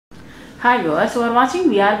Hi viewers, you are watching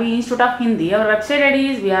VRB Institute of Hindi. Our website ID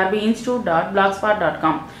is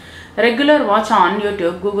vrbinstitute.blogspot.com. Regular watch on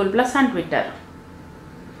YouTube, Google Plus and Twitter.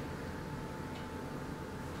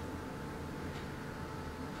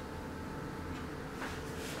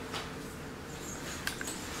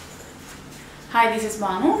 Hi, this is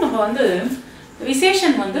Banu. நம்ம வந்து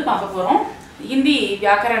விசேஷன் வந்து பார்க்க போறோம். हिंदी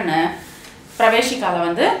व्याकरण प्रवेशिकाல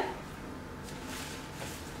வந்து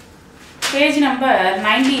page number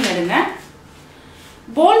 19 எடுங்க.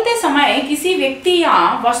 बोलते समय किसी व्यक्ति या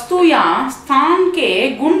वस्तु या स्थान के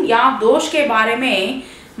गुण या दोष के बारे में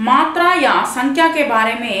मात्रा या संख्या के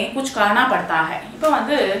बारे में कुछ कहना पड़ता है. இப்போ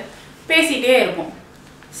வந்து பேசிட்டே இருப்போம்.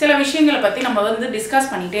 சில விஷயங்களை பத்தி நம்ம வந்து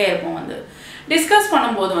டிஸ்கஸ் பண்ணிட்டே இருப்போம். வந்து டிஸ்கஸ்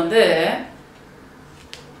பண்ணும்போது வந்து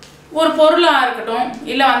ஒரு பொருளா இருக்கட்டும்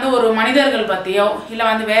இல்ல வந்து ஒரு மனிதர்கள் பத்தியோ இல்ல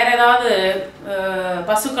வந்து வேற ஏதாவது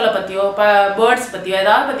பசுக்களை பத்தியோ பேர்ட்ஸ் பத்தியோ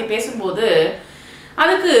ஏதாவது பத்தி பேசும்போது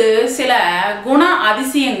அதுக்கு சில குண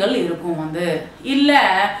அதிசயங்கள் இருக்கும் வந்து இல்ல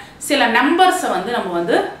சில நம்பர்ஸ் வந்து நம்ம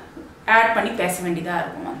வந்து ஆட் பண்ணி பேச வேண்டியதா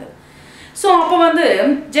இருக்கும் வந்து சோ அப்ப வந்து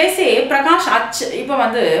ஜெய்சே பிரகாஷ் அச் இப்ப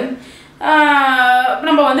வந்து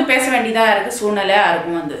நம்ம வந்து பேச வேண்டியதா இருக்கு சூழ்நிலையா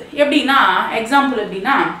இருக்கும் வந்து எப்படின்னா எக்ஸாம்பிள்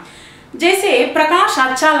எப்படின்னா जैसे प्रकाश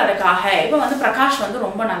अच्छा लड़का है இப்போ வந்து प्रकाश வந்து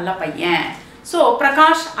ரொம்ப நல்ல பையன் சோ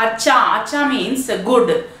प्रकाश अच्छा अच्छा மீன்ஸ்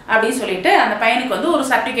குட் அப்படி சொல்லிட்டு அந்த பையனுக்கு வந்து ஒரு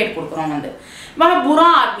சர்டிபிகேட் கொடுக்கறோம் வந்து वह बुरा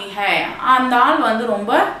आदमी है அந்த ஆள் வந்து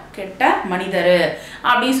ரொம்ப கெட்ட மனிதர்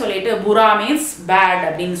அப்படி சொல்லிட்டு बुरा மீன்ஸ் பேட்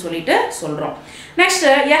அப்படி சொல்லிட்டு சொல்றோம் नेक्स्ट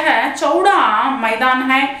यह चौड़ा मैदान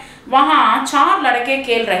है वहां चार लड़के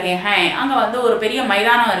खेल रहे हैं அங்க வந்து ஒரு பெரிய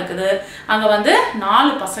மைதானம் இருக்குது அங்க வந்து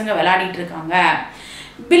 4 பசங்க விளையாடிட்டு இருக்காங்க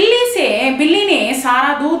बिल्ली ने सारा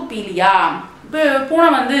दूध पी लिया पूना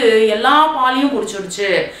வந்து எல்லா பாலையும் குடிச்சிடுச்சு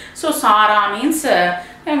சோ सारा மீன்ஸ்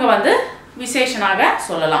எங்க வந்து விசேஷனாக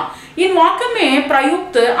சொல்லலாம் इन वाक्य में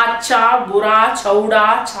प्रयुक्त अच्छा बुरा चौड़ा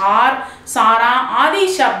चार सारा आदि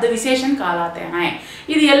शब्द विशेषण कहलाते हैं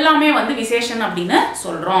இது எல்லாமே வந்து விசேஷன் அப்படினு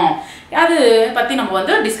சொல்றோம் அது பத்தி நம்ம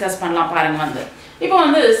வந்து டிஸ்கஸ் பண்ணலாம் பாருங்க வந்து இப்போ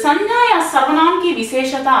வந்து संज्ञा या सर्वनाम की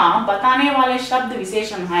विशेषता बताने वाले शब्द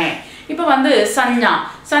विशेषण है இப்போ வந்து संज्ञा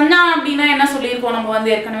संज्ञा அப்படினா என்ன சொல்லிருக்கோம் நம்ம வந்து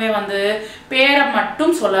ஏற்கனவே வந்து பேரை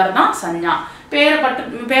மட்டும் சொல்லறதுதான் संज्ञा பேர்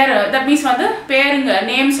that means வந்து பேருங்க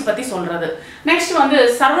நேம்ஸ் பத்தி சொல்றது நெக்ஸ்ட் வந்து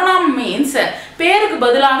सर्वनाम மீன்ஸ் பேருக்கு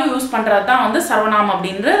பதிலாக யூஸ் பண்றது தான் வந்து सर्वनाम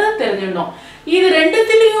அப்படின்றது தெரிஞ்சிடணும் இது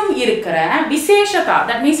ரெண்டுத்திலயும் இருக்கிற விசேஷதா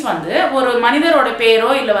that means வந்து ஒரு மனிதரோட பேரோ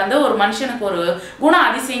இல்ல வந்து ஒரு மனுஷனுக்கு ஒரு குண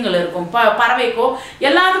அதிசயங்கள் இருக்கும் பறவைக்கோ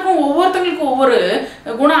எல்லாத்துக்கும் ஒவ்வொருத்தங்களுக்கும் ஒவ்வொரு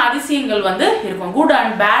குண அதிசயங்கள் வந்து இருக்கும் குட்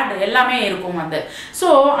அண்ட் பேட் எல்லாமே இருக்கும் வந்து சோ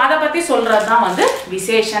அத பத்தி சொல்றது தான் வந்து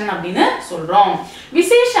விசேஷன் அப்படினு சொல்றோம்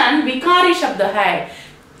விசேஷன் விகாரி शब्द है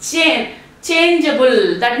चेंजेबल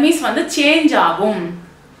that means வந்து சேஞ்ச் ஆகும்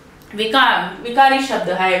विकारी शब्द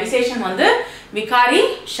है विशेषण வந்து विकारी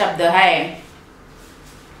शब्द है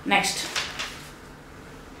नेक्स्ट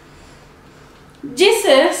जिस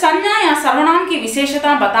संज्ञा या सर्वनाम की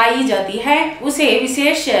विशेषता बताई जाती है उसे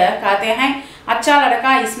विशेष कहते हैं अच्छा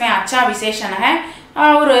लड़का इसमें अच्छा विशेषण है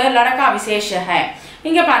और लड़का विशेष है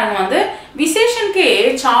இங்க பாருங்க வந்து விசேஷன் के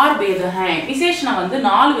चार भेद हैं விசேஷண வந்து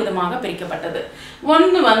 4 விதமாக பிரிக்கப்பட்டது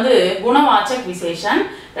ஒன்னு வந்து குணவாச்சக் விசேஷன்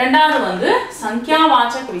இரண்டாவது வந்து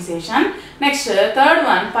சங்கியாவாச்சக் விசேஷன் நெக்ஸ்ட் थर्ड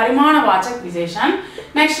वन பரிமாணவாச்சக் விசேஷன்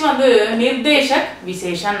நெக்ஸ்ட் வந்து நிர்தேசக்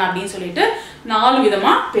விசேஷன் அப்படி சொல்லிட்டு 4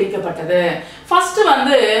 விதமா பிரிக்கப்பட்டது ஃபர்ஸ்ட்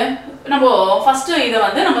வந்து நம்ம ஃபர்ஸ்ட் இத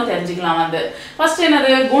வந்து நம்ம தெரிஞ்சிக்கலாம் வந்து ஃபர்ஸ்ட்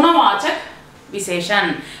என்னது குணவாச்சக் विशेषण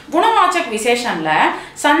गुणवाचक विशेषण ला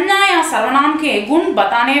संज्ञा या सर्वनाम के गुण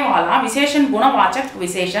बताने वाला विशेषण गुणवाचक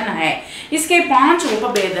विशेषण है इसके 5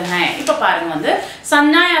 उपभेद हैं இப்ப பாருங்க வந்து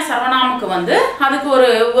संज्ञा या सर्वनामக்கு வந்து அதுக்கு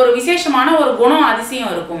ஒரு விசேஷமான ஒரு குணம்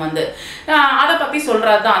அதிசயம் இருக்கும் வந்து அத பத்தி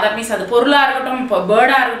சொல்றது தான் that means அது பொருளா இருக்கட்டும்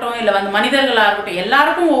பேர்டா இருக்கட்டும் இல்ல வந்து மனிதர்களா இருக்கட்டும்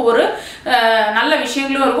எல்லாருக்கும் ஒவ்வொரு நல்ல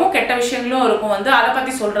விஷயங்களும் இருக்கும் கெட்ட விஷயங்களும் இருக்கும் வந்து அத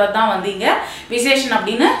பத்தி சொல்றது தான் வந்து இங்க விசேஷன்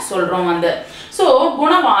அப்படினு சொல்றோம் வந்து சோ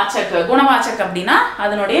குணவாச்சக் அப்படினா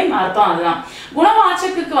அதனுடைய அர்த்தம் அதுதான்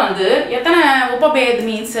குணவாச்சக்குக்கு வந்து எத்தனை உபபேத்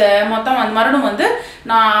மீன்ஸ் மொத்தம் வந்து மறுடும் வந்து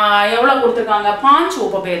நான் எவ்வளவு கொடுத்திருக்காங்க 5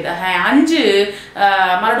 உபபேத் 5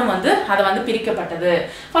 மறுடும் வந்து அத வந்து பிரிக்கப்பட்டது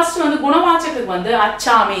ஃபர்ஸ்ட் வந்து குணவாச்சக்குக்கு வந்து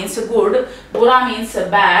अच्छा மீன்ஸ் குட் बुरा மீன்ஸ்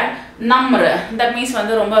பேட் नम्र that means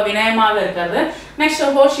வந்து ரொம்ப வினயமாக இருக்கிறது நெக்ஸ்ட்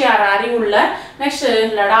ஹோஷியார் அறிவுள்ள நெக்ஸ்ட்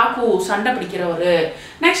லடாக்கு சண்டை பிடிக்கிறவரு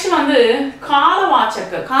நெக்ஸ்ட் வந்து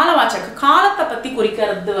காலவாச்சக் காலத்தை பத்தி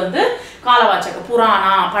குறிக்கிறது வந்து காலவாச்சக்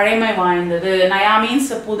புராணா பழைமை வாய்ந்தது நயா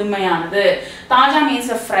மீன்ஸ் புதுமையானது தாஜா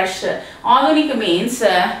மீன்ஸ் ஃப்ரெஷ் ஆதுனிக் மீன்ஸ்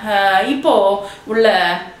இப்போ உள்ள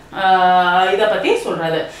இத பத்தி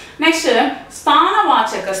சொல்றது. நெக்ஸ்ட்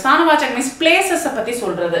ஸ்தானவாச்சக. ஸ்தானவாச்சக மீன்ஸ் பிளேसेस பத்தி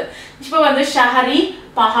சொல்றது. இப்போ வந்து ஷஹரி,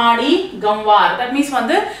 பஹாடி, கம்வார், தட் மீன்ஸ்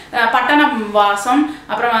வந்து பட்டணம் வாசம்,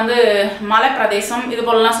 அப்புறம் வந்து மலை பிரதேசம், இது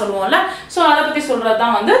போலலாம் சொல்லுவோம்ல. ஸோ அதை பத்தி சொல்றது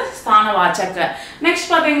தான் வந்து ஸ்தானவாச்சக.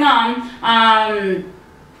 நெக்ஸ்ட் பாத்தீங்கன்னா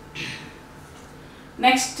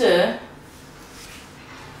நெக்ஸ்ட்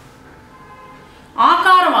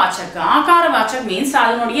ஆகாரவாச்சக. ஆகாரவாச்சக மீன்ஸ்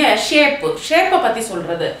அதனுடைய ஷேப்பை பத்தி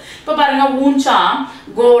சொல்றது. இப்போ பாருங்க Ooncha,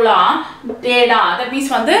 Cola, data, that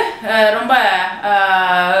means வந்து ரொம்ப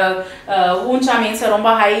ஊஞ்சா மீன்ஸ் ரொம்ப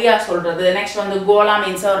ஹையா சொல்றது. நெக்ஸ்ட் வந்து கோலா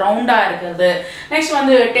மீன்ஸ் ரவுண்டா இருக்கிறது. நெக்ஸ்ட்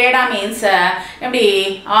வந்து டேடா மீன்ஸ் எப்படி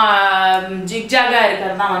ஜிக்ஜாகா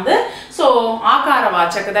இருக்கிறது தான் வந்து ஸோ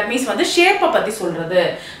ஆகாரவாச்சக. தட் மீன்ஸ் வந்து ஷேப்பை பத்தி சொல்றது.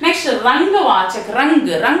 நெக்ஸ்ட் ரங்கவாச்சக.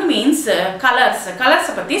 ரங் மீன்ஸ்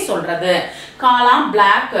கலர்ஸ் பத்தி சொல்றது. காலா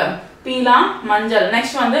பிளாக், பீலா மஞ்சள்,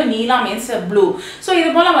 நெக்ஸ்ட் வந்து நீலா மீன்ஸ் ப்ளூ. ஸோ இது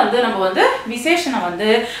போல வந்து நம்ம வந்து விசேஷணம் வந்து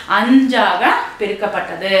 5ஆக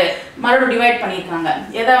பிரிக்கப்பட்டது, மறுபடியும் டிவைட் பண்ணியிருக்காங்க.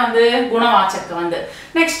 எதை வந்து குணவாச்சக வந்து.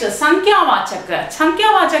 நெக்ஸ்ட் संख्यावाचक.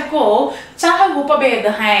 संख्यावाचक को चह उपभेद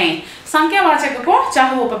है. संख्यावाचक को चह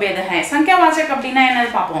उपभेद है. संख्यावाचक அப்படினா என்னது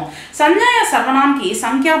பாப்போம். संज्ञा या सर्वनाम की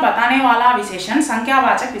संख्या बताने वाला विशेषण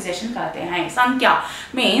संख्यावाचक विशेषण कहते हैं. संख्या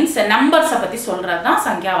மீன்ஸ் நம்பர்ஸ் பத்தி சொல்றது தான்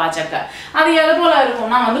संख्यावाचक. அது எது போல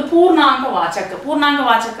இருக்கும்னா வந்து பூர்ணாங்க வாச்சக. பூர்ணாங்க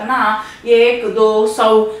வாச்சகனா 1 2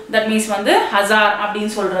 100, தட் மீன்ஸ் வந்து 1000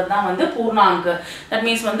 அப்படினு சொல்றது தான் வந்து பூர்ணாங்க. தட்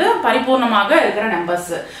மீன்ஸ் வந்து பரிபூர்ணமாக இருக்கிற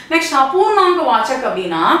நம்பர்ஸ். நெக்ஸ்ட் அபூர்ணாங்க வாச்சக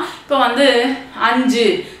அப்படினா இப்போ வந்து 5,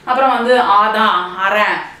 அப்புறம் வந்து ஆதா, அரை,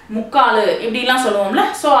 முக்கால் இப்படிலாம் சொல்லுவோம்ல.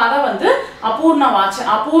 ஸோ அதை வந்து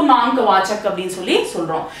அபூர்ணாங்க வாச்சக் அப்படின்னு சொல்லி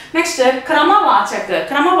சொல்றோம். நெக்ஸ்ட் கிரமவாச்சக்.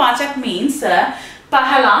 கிரமவாச்சக் மீன்ஸ்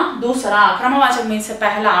पहला दूसरा. क्रमवाचक मीन्स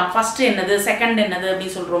पहला, फर्स्ट என்னது, செகண்ட் என்னது அப்படி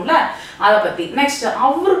சொல்றோம்ல, அத பத்தி. நெக்ஸ்ட்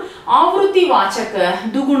ஆவృத்தி வாச்சக.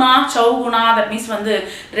 துகுணா, சௌகுணா, தட் மீன்ஸ் வந்து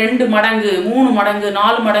 2 மடங்கு, 3 மடங்கு,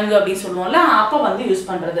 4 மடங்கு அப்படி சொல்லுவோம்ல, அப்ப வந்து யூஸ்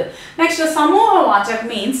பண்றது. நெக்ஸ்ட் சமூக வாச்சக்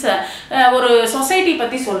மீன்ஸ் ஒரு சொசைட்டி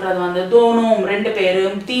பத்தி சொல்றது வந்து தோனோம் 2 பேரு,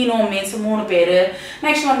 தீனோம் மீன்ஸ் 3 பேரு.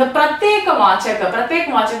 நெக்ஸ்ட் வந்து பிரத்யேக வாச்சக. பிரத்யேக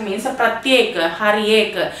வாச்சக் means Pratyek, her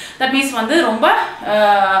Ek, that means வந்து ரொம்ப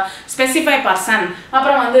ஸ்பெசிஃபை பர்சன்.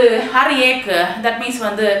 அப்புறம் வந்து ஹர் ஏக், தட் மீன்ஸ்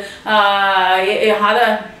வந்து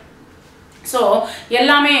ஸோ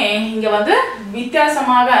எல்லாமே இங்க வந்து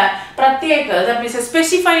வித்தியாசமாக பிரத்யேக, தட் மீன்ஸ்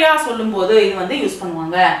ஸ்பெசிஃபையா சொல்லும்போது இது வந்து யூஸ்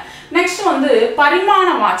பண்ணுவாங்க. நெக்ஸ்ட் வந்து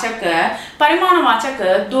பரிமாணவாச்சக. பரிமாணவாச்சக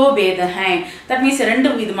दो भेद हैं, தட் மீன்ஸ்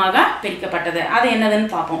 2 விதமாக பிரிக்கப்பட்டது. அது என்னதுன்னு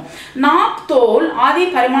பார்ப்போம். नाप तोल आदि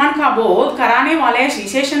परिमाण का बोध कराने वाले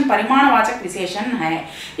विशेषण परिमाणवाचक विशेषण है.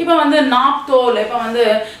 இப்போ வந்து नाप तोल, இப்போ வந்து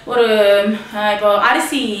ஒரு இப்போ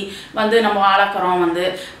அரிசி வந்து நம்ம அளக்குறோம், வந்து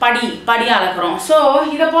படி அளக்குறோம். ஸோ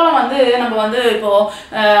இதை போல வந்து நம்ம வந்து இப்போ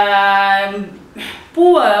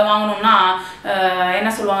பூவை வாங்கணும்னா என்ன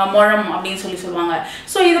சொல்லுவாங்க, முழம் அப்படின்னு சொல்லுவாங்க.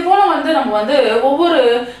 ஸோ இது போல வந்து நம்ம வந்து ஒவ்வொரு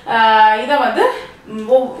இதை வந்து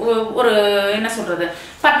ஒரு என்ன சொல்றது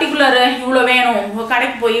பர்டிகுலர் இவ்வளோ வேணும்,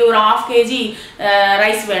 கடைக்கு போய் ஒரு 1/2 kg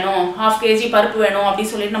ரைஸ் வேணும், 1/2 kg பருப்பு வேணும்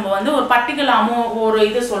அப்படின்னு சொல்லிட்டு நம்ம வந்து ஒரு பர்டிகுலர் ஒரு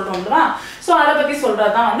இது சொல்றோம்ல. ஸோ அதை பத்தி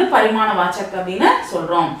சொல்றது தான் வந்து பரிமாண வாச்சக் அப்படின்னு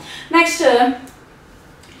சொல்றோம். நெக்ஸ்ட்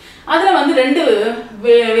அதுல வந்து 2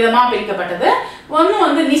 விதமா பிரிக்கப்பட்டது. ஒன்று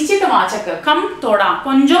வந்து நிச்சித வாச்சக, கம் தோடா,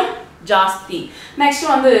 கொஞ்சம் ஜாஸ்தி. நெக்ஸ்ட்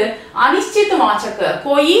வந்து அனிश्चित வாச்சக,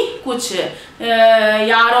 கோயி குச்,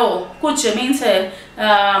 யாரோ, குச் மீன்ஸ்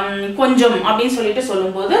கொஞ்சம் அப்படின்னு சொல்லிட்டு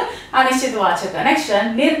சொல்லும்போது அனிश्चित வாச்சக. நெக்ஸ்ட்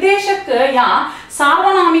நிர்தேசக் யா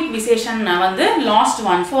सार्वनामिक विशेषण வந்து last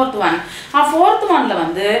one, fourth one. Fourth one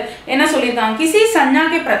வந்து என்ன சொல்லிருக்காங்க, किसी संज्ञा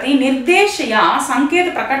के प्रति निर्देश या संकेत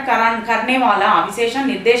प्रकट करने वाला विशेषण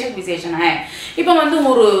निर्देशक विशेषण है. இப்போ வந்து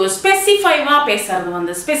ஒரு ஸ்பெசிஃபைவா பேசுறது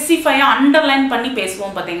வந்து ஸ்பெசிஃபையா அண்டர்லைன் பண்ணி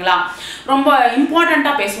பேசுவோம் பாத்தீங்களா, ரொம்ப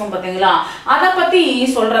இம்பார்ட்டண்டா பேசுவோம் பாத்தீங்களா, அத பத்தி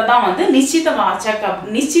சொல்றதுதான் வந்து நிச்சித வாச்சக்,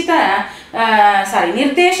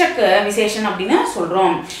 निर्देशक विशेषण அப்படின்னு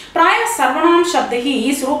சொல்றோம். प्राय सर्वनाम शब्द ही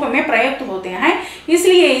इस रूप में प्रयुक्त होते हैं,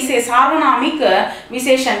 इसलिए इसे सार्वनामिक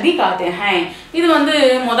विशेषण भी कहते हैं. இது வந்து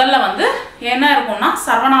முதல்ல வந்து என்ன இருக்கும்னா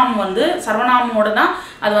சர்வநாமோட தான்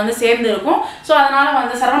அது வந்து சேர்ந்து இருக்கும். ஸோ அதனால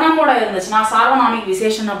வந்து சர்வநாமோட இருந்துச்சுன்னா சார்வநாமிக்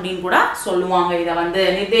விசேஷன் அப்படின்னு கூட சொல்லுவாங்க இதை வந்து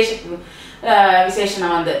निर्देशक विशेषण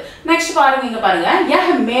வந்து. நெக்ஸ்ட் பாருங்க, இங்க பாருங்க, यह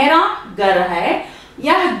मेरा घर है,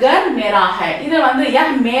 यह घर मेरा है. இது வந்து यह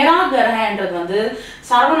मेरा घर है என்றது வந்து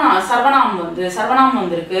சர்வநாமம்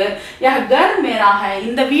வந்திருக்கு. यह घर मेरा है,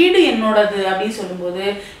 இந்த வீடு என்னோடது அப்படின்னு சொல்லும்போது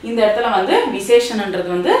இந்த இடத்துல வந்து விசேஷன்ன்றது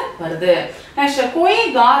வந்து வருது. நெக்ஸ்ட் कोई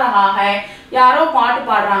गा रहा है, யாரோ பாட்டு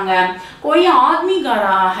பாடுறாங்க कोई आदमी गा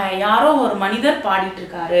रहा है யாரோ ஒரு மனிதர் பாடிட்டு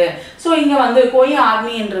இருக்காரு சோ இங்க வந்து कोई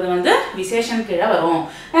आदमी என்றது வந்து விசேஷன் கீழ வரும்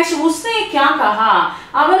நெக்ஸ்ட் उसने क्या कहा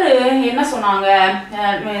அவர் என்ன சொன்னாங்க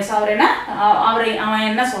அவன்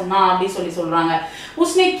என்ன சொன்னா அப்படி சொல்றாங்க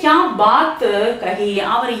उसने क्या बात कही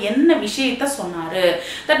அவர் என்ன விஷயத்தை சொன்னாரு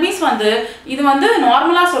தட் மீன்ஸ் வந்து இது வந்து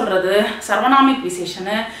நார்மலா சொல்றது சர்வநாமிக்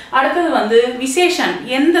விசேஷன் அடுத்து வந்து விசேஷன்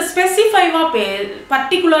எந்த ஸ்பெசிஃபைவா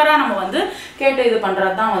பர்టిక్యులரா நம்ம வந்து கேட்டு இது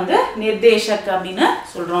பண்றது தான் வந்து निर्देशक அப்படினு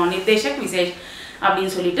சொல்றோம் निर्देशक विशेष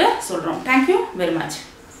அப்படினு சொல்லிட்டு சொல்றோம் thank you very much